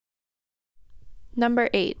Number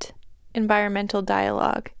 8. Environmental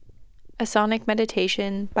Dialogue. A Sonic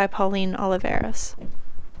Meditation by Pauline Oliveros.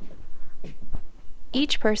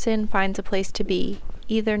 Each person finds a place to be,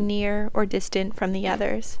 either near or distant from the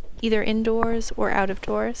others, either indoors or out of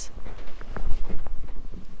doors.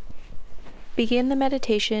 Begin the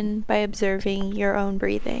meditation by observing your own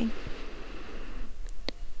breathing.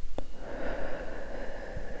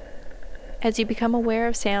 As you become aware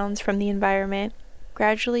of sounds from the environment,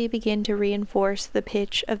 gradually begin to reinforce the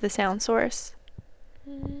pitch of the sound source.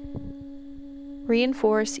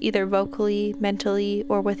 Reinforce either vocally, mentally,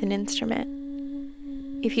 or with an instrument.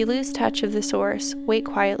 If you lose touch of the source, wait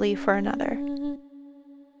quietly for another.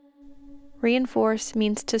 Reinforce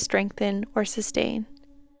means to strengthen or sustain.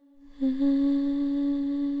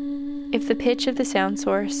 If the pitch of the sound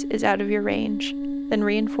source is out of your range, then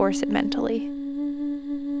reinforce it mentally.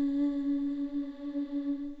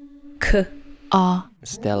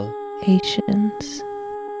 Stellations.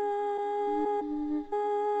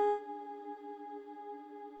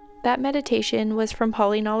 That meditation was from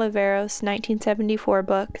Pauline Oliveros' 1974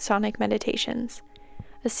 book, Sonic Meditations,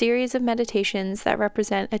 a series of meditations that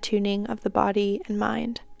represent a tuning of the body and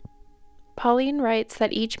mind. Pauline writes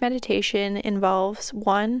that each meditation involves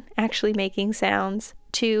 1. Actually making sounds,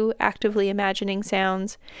 2. Actively imagining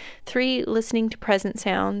sounds, 3. Listening to present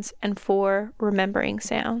sounds, and 4. Remembering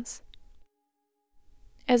sounds.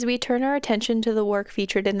 As we turn our attention to the work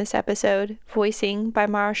featured in this episode, Voicing by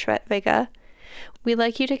Mara Schwettvega, we'd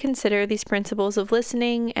like you to consider these principles of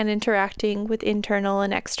listening and interacting with internal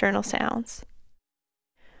and external sounds.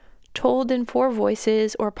 Told in 4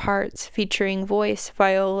 voices or parts featuring voice,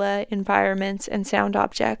 viola, environments, and sound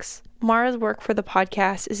objects, Mara's work for the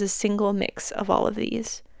podcast is a single mix of all of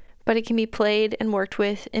these, but it can be played and worked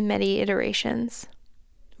with in many iterations.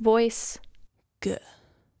 Voice, G.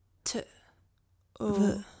 T.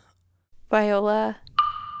 V. Viola,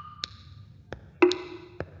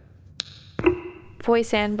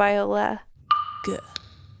 voice and viola, G.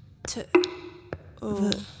 T.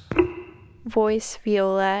 V. voice,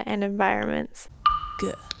 viola, and environments,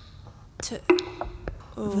 G. T.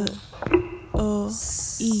 V. O.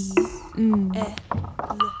 I. N. E. L.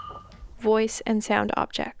 voice and sound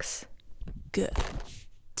objects, G.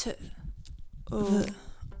 T. V.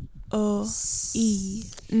 O. I.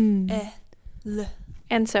 N. E. L.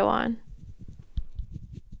 and so on.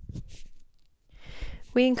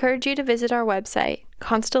 We encourage you to visit our website,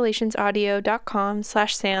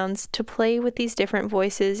 constellationsaudio.com/sounds, to play with these different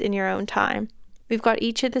voices in your own time. We've got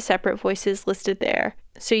each of the separate voices listed there,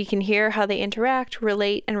 so you can hear how they interact,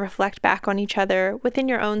 relate, and reflect back on each other within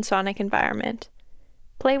your own sonic environment.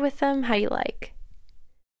 Play with them how you like.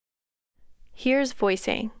 Here's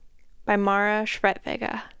Voicing by Mara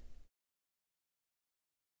Schwettvega.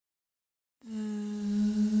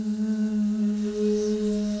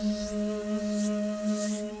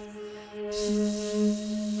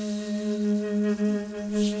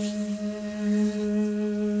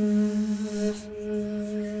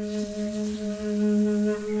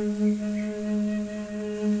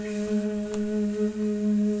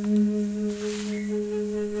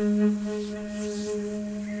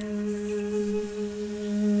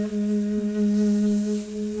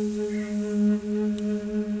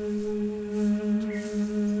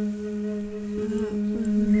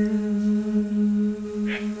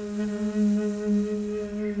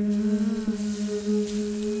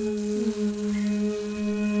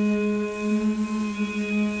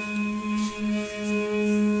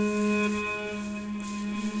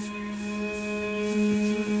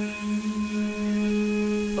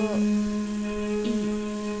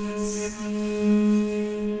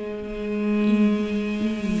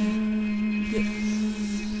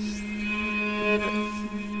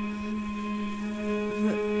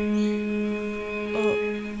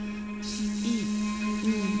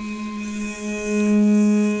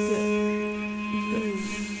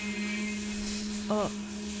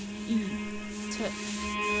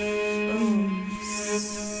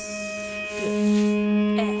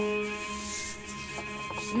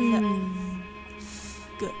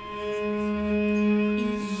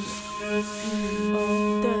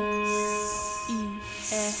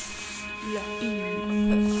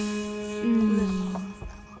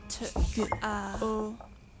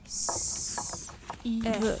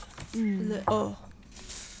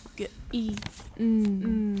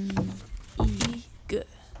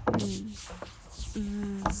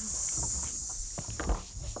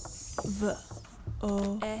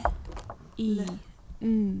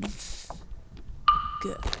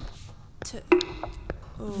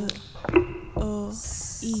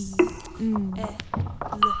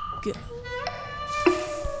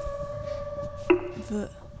 V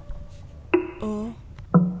O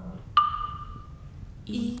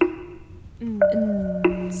I N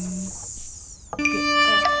S G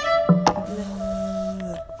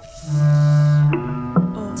L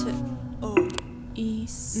O T O I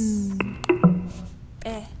N E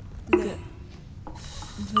L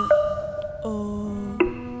V O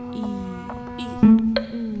I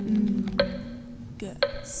N G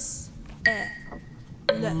S E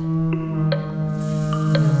L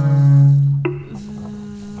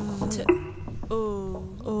T O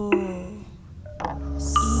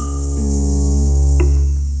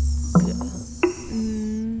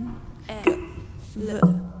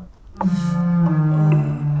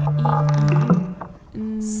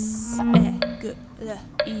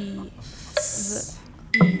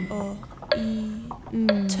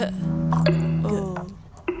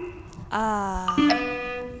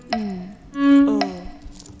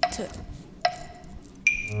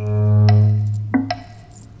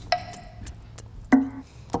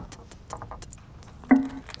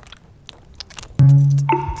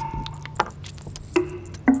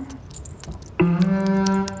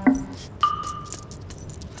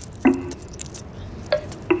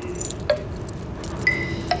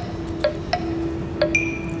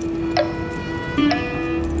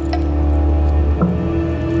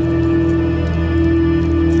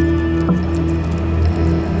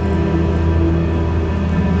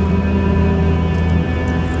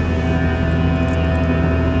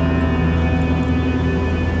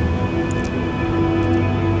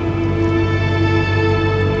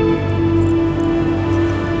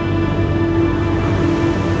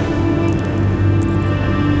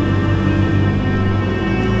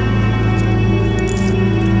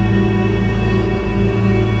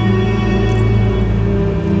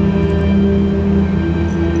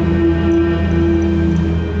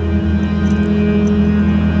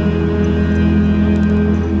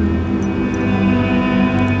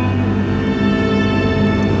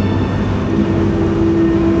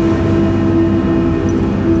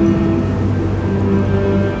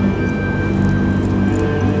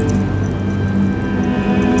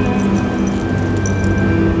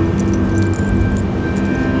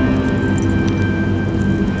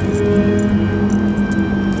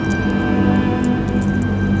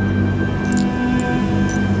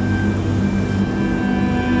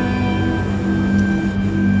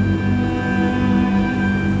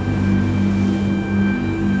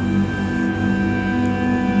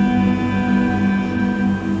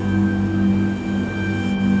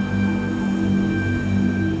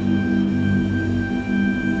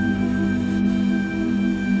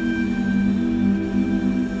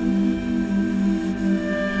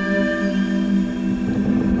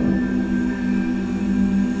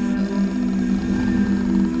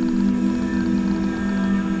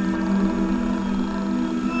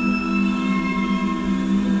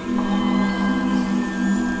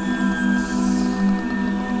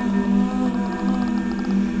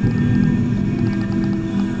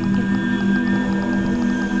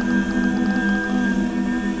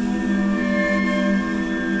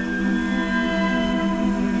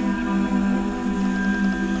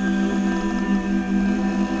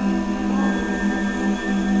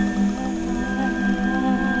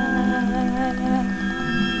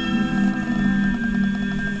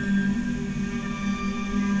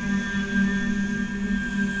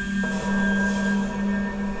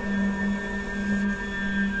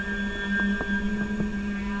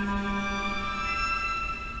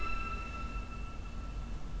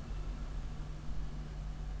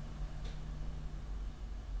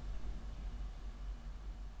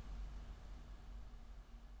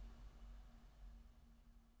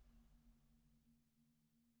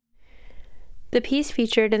The piece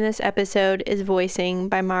featured in this episode is Voicing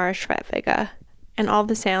by Mara Schwetviga, and all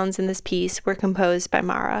the sounds in this piece were composed by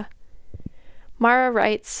Mara. Mara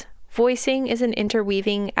writes, "Voicing is an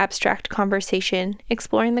interweaving, abstract conversation,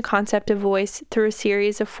 exploring the concept of voice through a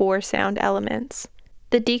series of 4 sound elements.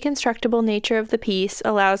 The deconstructible nature of the piece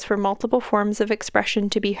allows for multiple forms of expression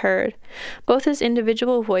to be heard, both as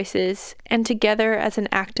individual voices and together as an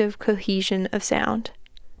active cohesion of sound."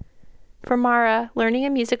 For Mara, learning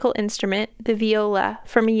a musical instrument, the viola,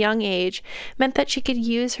 from a young age meant that she could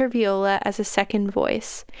use her viola as a second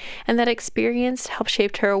voice, and that experience helped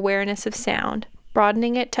shape her awareness of sound,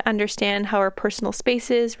 broadening it to understand how our personal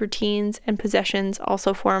spaces, routines, and possessions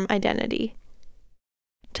also form identity.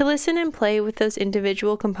 To listen and play with those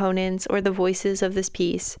individual components or the voices of this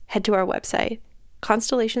piece, head to our website,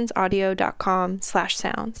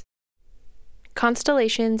 constellationsaudio.com/sounds.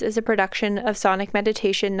 Constellations is a production of Sonic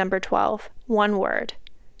Meditation number 12, one word.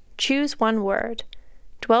 Choose one word.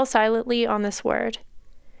 Dwell silently on this word.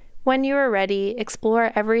 When you are ready,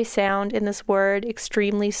 explore every sound in this word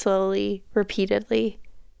extremely slowly, repeatedly.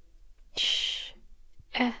 Ch,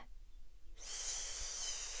 s,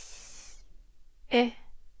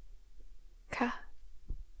 ka,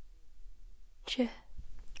 j.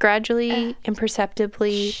 Gradually,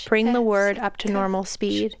 imperceptibly, bring the word up to normal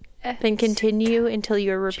speed. Then continue until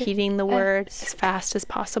you are repeating the word as fast as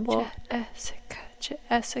possible. Jessica,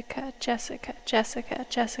 Jessica, Jessica,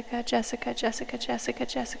 Jessica, Jessica, Jessica, Jessica,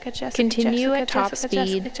 Jessica, Jessica. Continue at top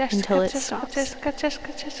speed until it stops.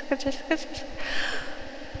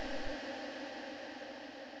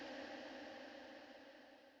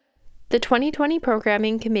 The 2020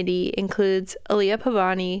 programming committee includes Aaliyah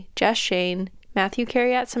Pavani, Jess Shane, Matthew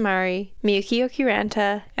Karyat-Samari, Miyuki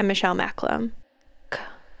Okiranta, and Michelle Macklem.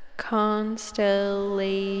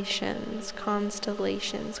 Constellations,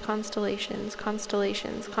 constellations, constellations,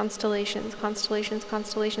 constellations, constellations, constellations,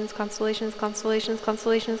 constellations, constellations, constellations, constellations,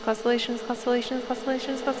 constellations, constellations,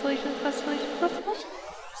 constellations, constellations, constellations.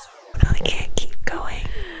 I can't keep going.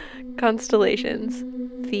 Constellations.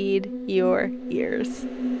 Feed your ears.